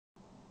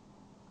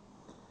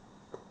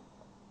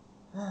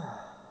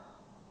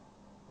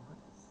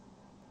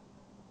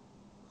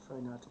Try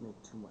not to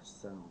make too much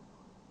sound.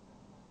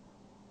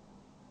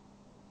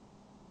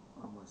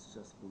 Or must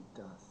just be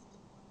dust.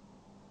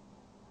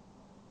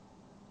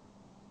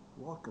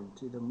 Welcome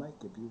to the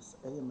Mic Abuse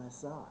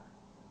AMSR.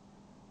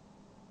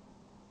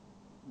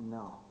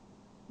 No,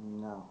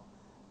 no.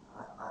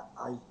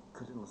 I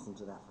couldn't listen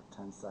to that for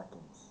 10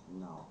 seconds.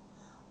 No.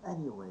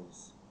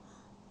 Anyways,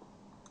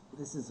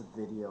 this is a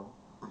video.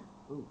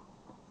 Ooh.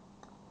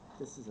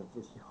 This is a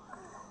video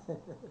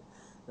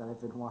that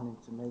I've been wanting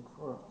to make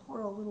for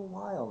a little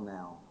while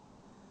now.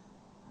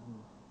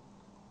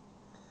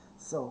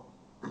 So,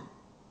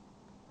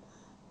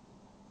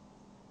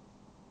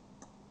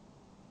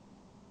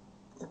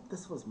 if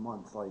this was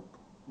months, like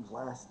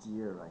last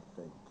year, I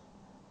think,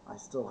 I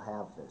still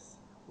have this,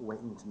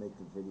 waiting to make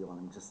the video, and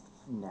I'm just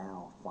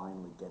now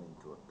finally getting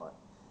to it, but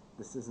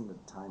this isn't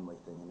a timely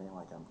thing. It ain't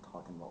like I'm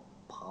talking about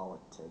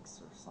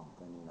politics or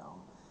something, you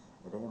know.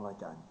 It ain't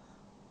like I'm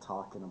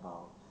talking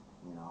about,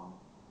 you know,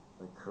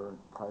 the current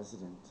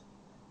president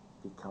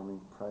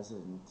becoming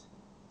president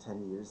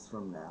 10 years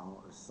from now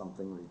or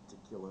something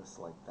ridiculous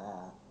like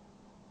that.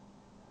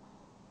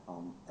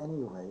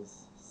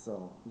 Anyways,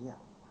 so yeah.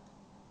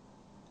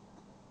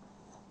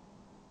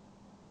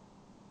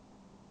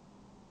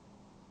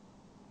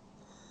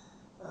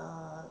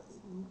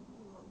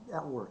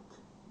 At work,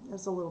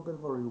 it's a little bit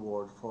of a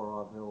reward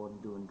for everyone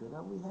doing good.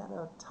 We had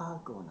a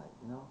taco night,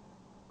 you know.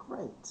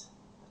 Great.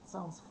 That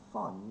sounds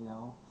fun, you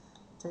know.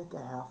 Take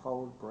a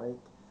half-hour break,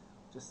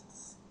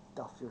 just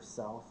stuff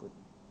yourself with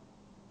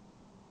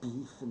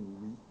beef and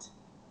meat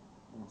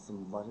and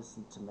some lettuce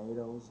and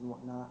tomatoes and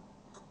whatnot.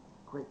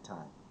 Great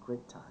time,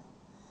 great time.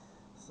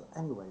 So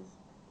anyways,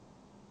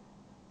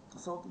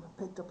 so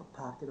I picked up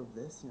a packet of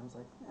this, you know. I was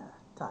like, yeah,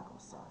 taco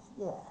sauce,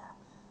 yeah,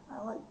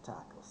 I like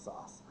taco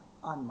sauce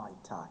on my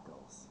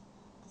tacos.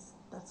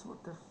 That's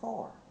what they're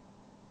for.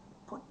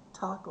 Put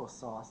taco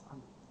sauce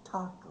on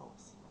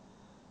tacos.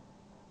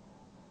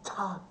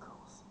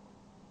 Tacos.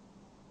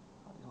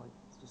 How do you like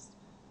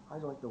how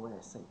do you like the way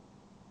I say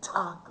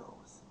tacos?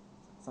 Does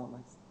it sound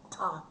like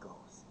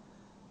tacos?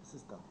 This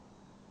is the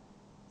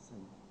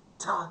saying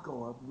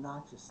taco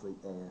obnoxiously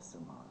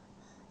ASMR.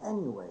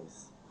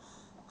 Anyways,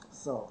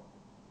 so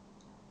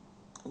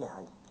yeah,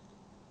 I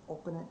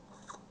open it,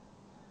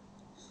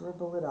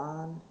 scribble it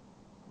on,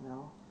 you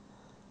know,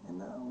 and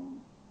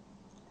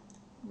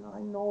you know,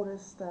 I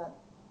noticed that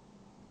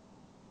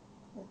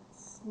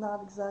it's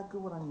not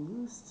exactly what I'm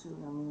used to.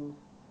 I mean,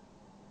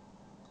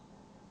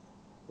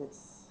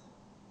 it's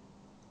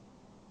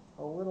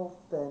a little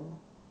thin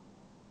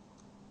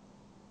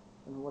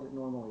than what it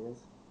normally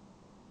is,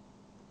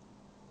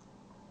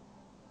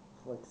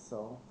 like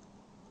so.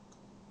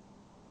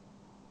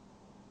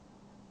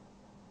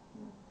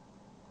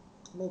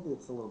 Maybe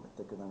it's a little bit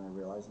thicker than I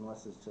realized,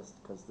 unless it's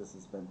just because this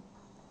has been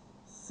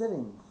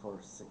sitting for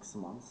 6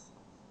 months.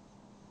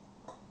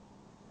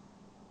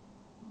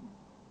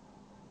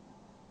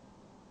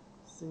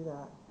 See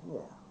that? Yeah,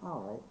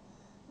 alright.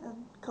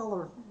 And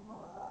color,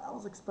 I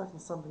was expecting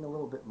something a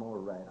little bit more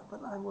red,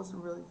 but I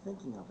wasn't really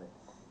thinking of it.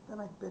 Then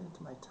I bit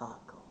into my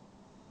taco.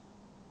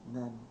 And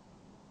then,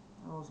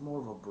 it was more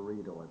of a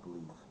burrito, I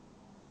believe.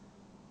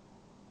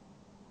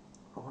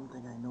 But one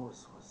thing I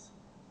noticed was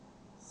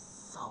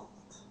salt.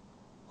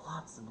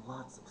 Lots and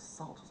lots of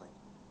salt. I was like,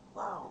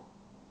 wow,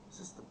 is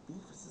this the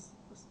beef? Is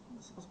this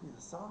supposed to be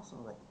the sauce?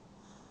 And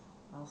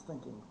I was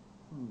thinking,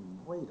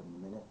 wait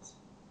a minute.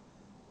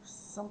 There's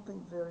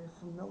something very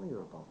familiar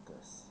about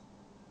this.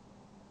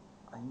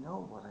 I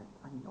know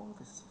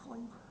this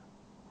flavor.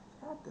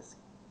 I've had this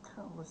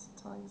countless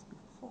times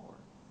before.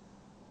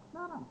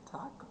 Not on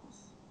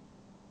tacos.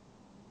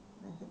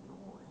 And it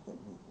hit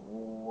me.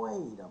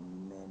 Wait a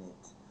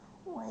minute.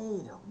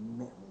 Wait a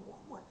minute.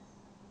 What?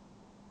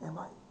 Am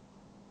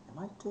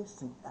I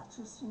tasting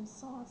Atchison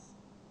sauce?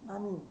 I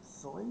mean,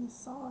 soy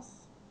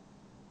sauce?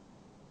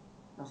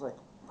 I was like,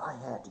 I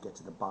had to get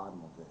to the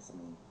bottom of this. I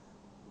mean,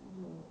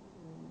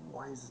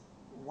 why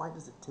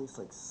does it taste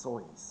like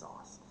soy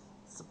sauce?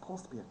 It's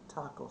supposed to be a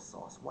taco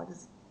sauce. Why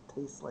does it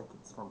taste like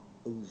it's from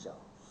Asia?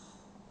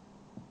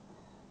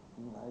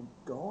 And I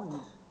go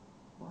and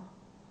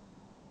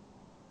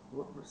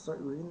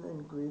start reading the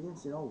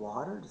ingredients. You know,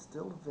 water,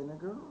 distilled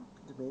vinegar,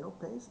 tomato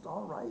paste.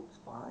 All right,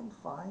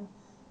 fine.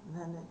 And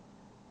then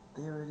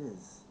there it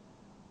is,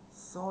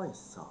 soy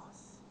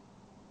sauce.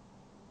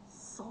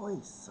 Soy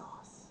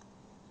sauce.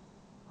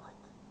 Like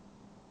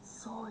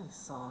soy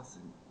sauce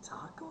and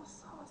taco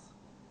sauce.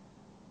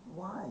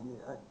 Why?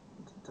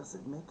 Does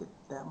it make it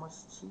that much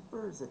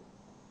cheaper? Is it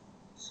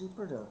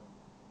cheaper to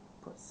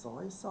put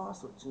soy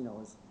sauce, which, you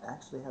know,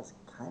 actually has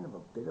kind of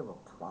a bit of a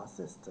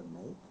process to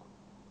make,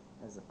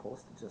 as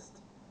opposed to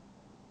just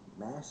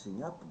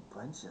mashing up a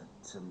bunch of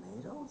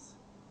tomatoes?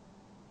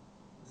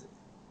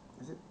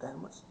 Is it that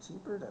much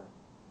cheaper to?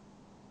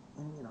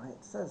 And you know,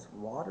 it says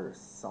water,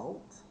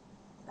 salt.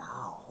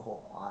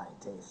 Oh, I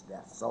taste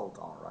that salt,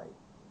 all right.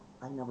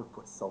 I never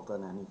put salt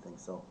on anything,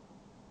 so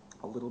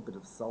a little bit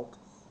of salt,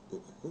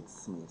 it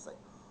hits me. It's like,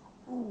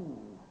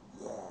 ooh,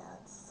 yeah,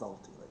 it's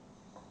salty. Like,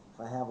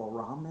 if I have a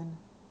ramen,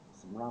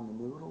 some ramen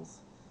noodles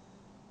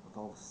with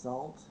all the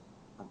salt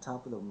on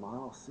top of the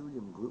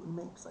monosodium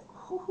glutamate, it's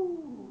like,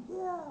 whoo,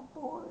 yeah,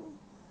 boy,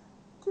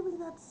 give me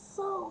that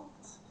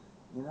salt,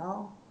 you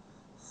know?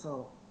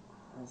 So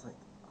I was like,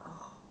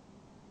 oh,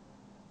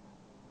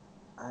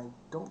 I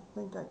don't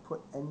think I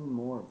put any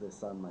more of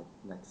this on my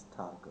next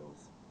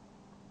tacos.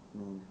 I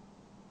mean,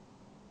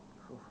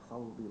 if I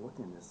would be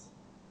looking at this,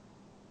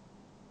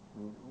 I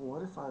mean,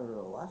 what if I were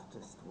a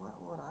leftist?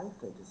 What would I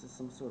think? Is this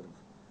some sort of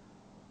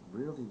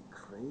really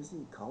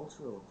crazy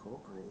cultural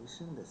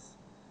appropriation? This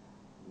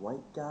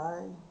white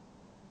guy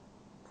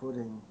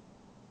putting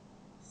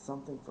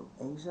something from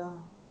Asia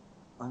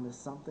onto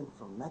something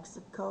from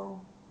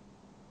Mexico?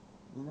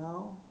 You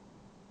know?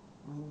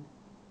 I mean,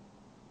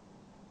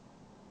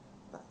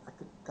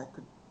 that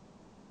could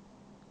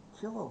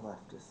kill a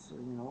leftist,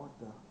 you know,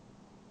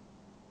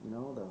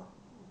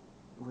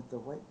 with the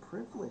white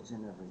privilege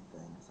and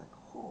everything. It's like,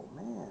 oh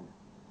man,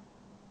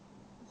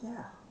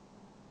 yeah.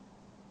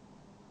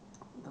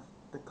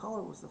 The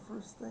color was the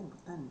first thing,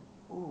 but then,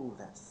 ooh,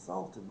 that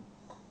salt and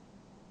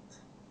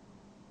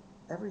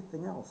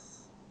everything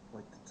else,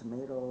 like the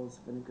tomatoes,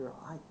 vinegar,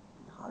 I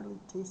hardly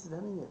tasted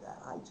any of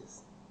that. I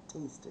just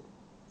tasted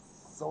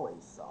soy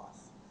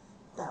sauce.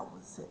 That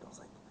was it. I was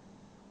like,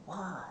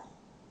 why?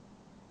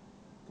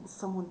 Can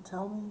someone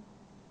tell me?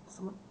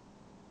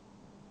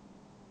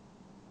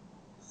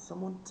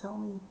 Someone tell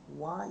me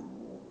why?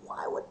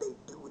 Why would they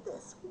do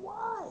this?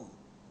 Why?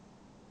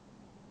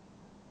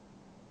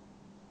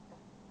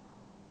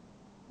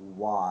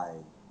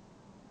 Why?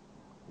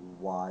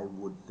 Why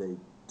would they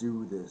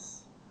do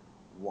this?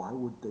 Why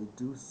would they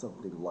do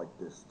something like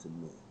this to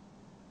me?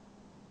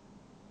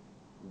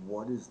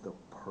 What is the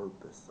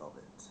purpose of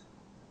it?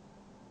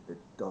 It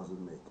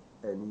doesn't make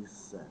any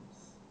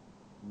sense.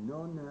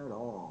 None at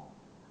all.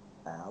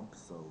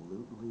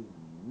 Absolutely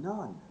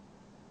none.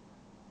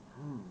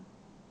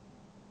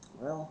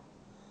 Well,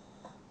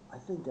 I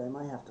think I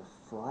might have to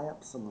fry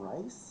up some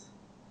rice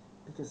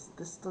because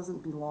this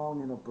doesn't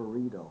belong in a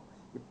burrito.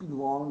 It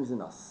belongs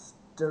in a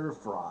stir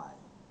fry.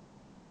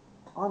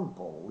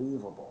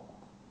 Unbelievable.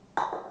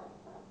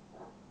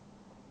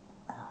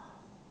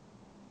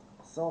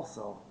 This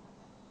also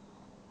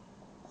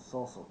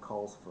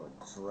calls for a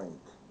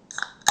drink.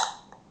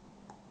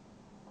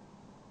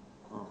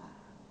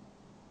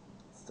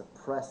 It's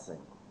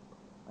depressing.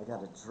 I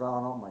gotta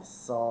drown out my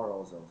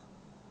sorrows of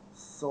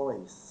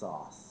soy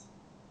sauce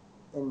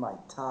in my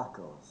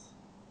tacos.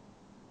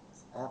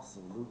 It's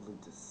absolutely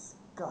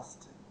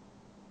disgusting.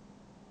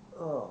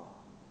 Ugh.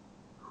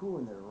 Who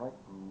in their right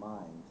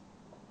mind?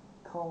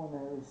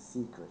 Culinary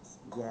secrets.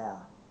 Yeah,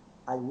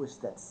 I wish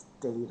that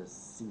stayed a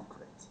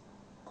secret.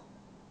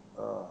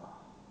 Ugh.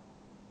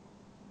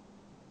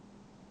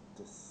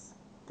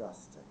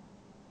 Disgusting.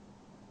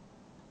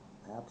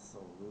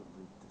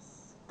 Absolutely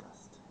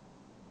disgusting.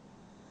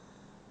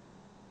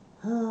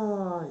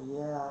 Oh,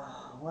 yeah.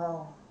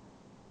 Well,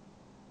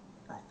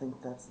 I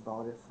think that's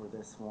about it for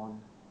this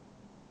one.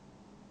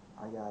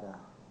 I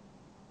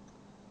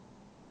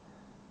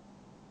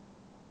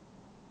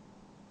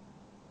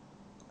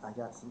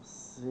got some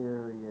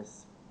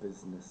serious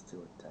business to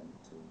attend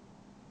to.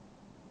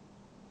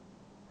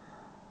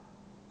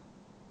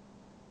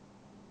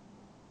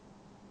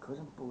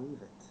 Couldn't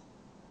believe it.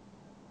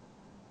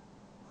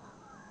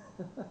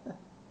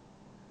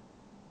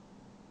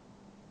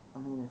 I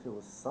mean, if it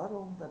was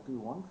subtle, that'd be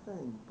one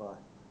thing, but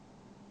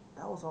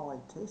that was all I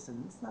tasted.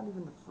 And it's not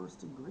even the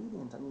first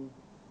ingredient. I mean,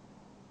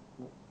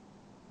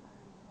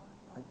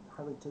 I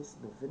hardly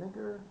tasted the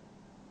vinegar,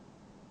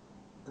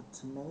 the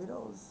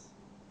tomatoes,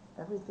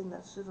 everything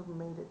that should have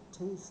made it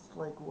taste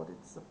like what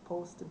it's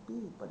supposed to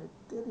be, but it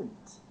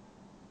didn't.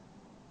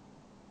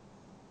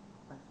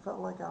 I felt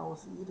like I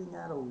was eating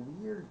at a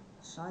weird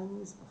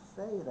Chinese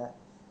buffet that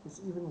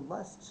is even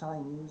less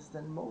Chinese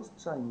than most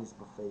Chinese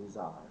buffets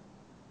are.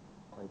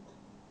 Like,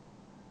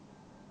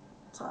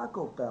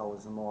 Taco Bell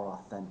is more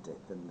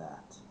authentic than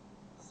that.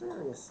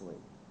 Seriously.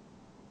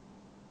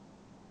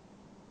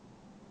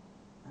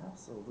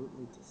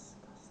 Absolutely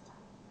disgusting.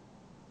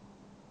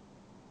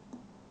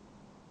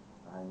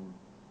 I'm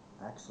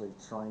actually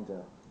trying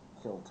to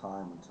kill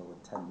time until the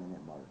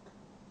 10-minute mark.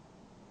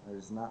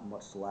 There's not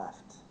much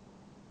left.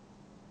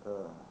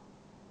 Ugh.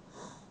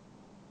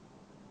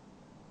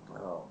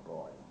 Oh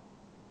boy.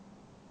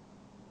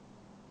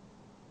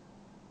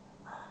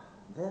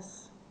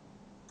 This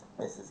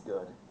is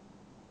good.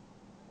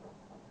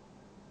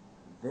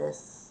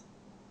 This,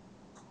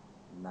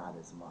 not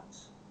as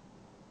much.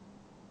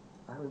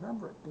 I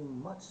remember it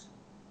being much.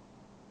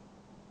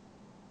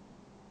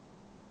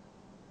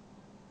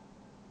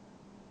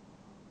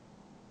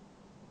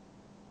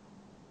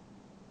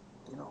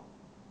 You know,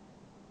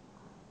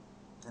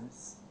 and the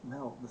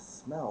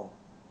smell.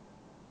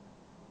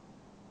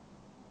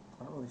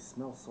 I don't really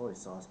smell soy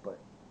sauce, but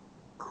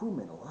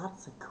cumin,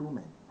 lots of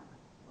cumin.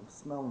 I'm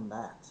smelling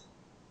that.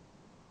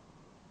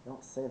 They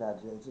don't say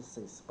that, they just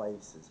say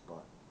spices,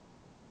 but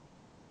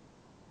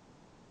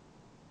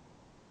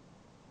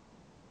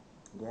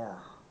yeah.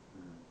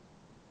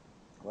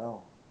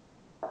 Well,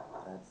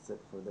 that's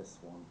it for this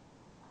one.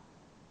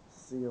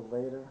 See you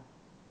later.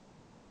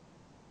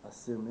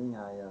 Assuming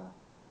I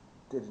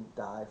didn't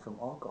die from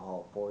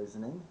alcohol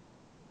poisoning.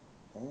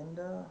 And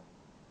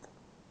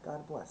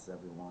God bless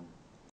everyone.